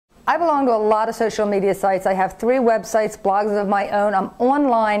I belong to a lot of social media sites. I have 3 websites, blogs of my own. I'm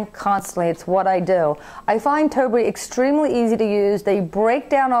online constantly. It's what I do. I find Tobri extremely easy to use. They break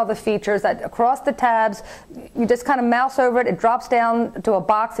down all the features that across the tabs. You just kind of mouse over it. It drops down to a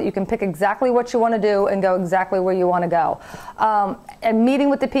box that you can pick exactly what you want to do and go exactly where you want to go. And meeting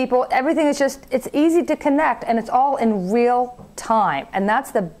with the people, everything is just, it's easy to connect, and it's all in real time. And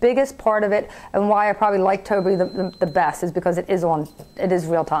that's the biggest part of it, and why I probably like Tobri the best, is because it is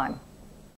real time.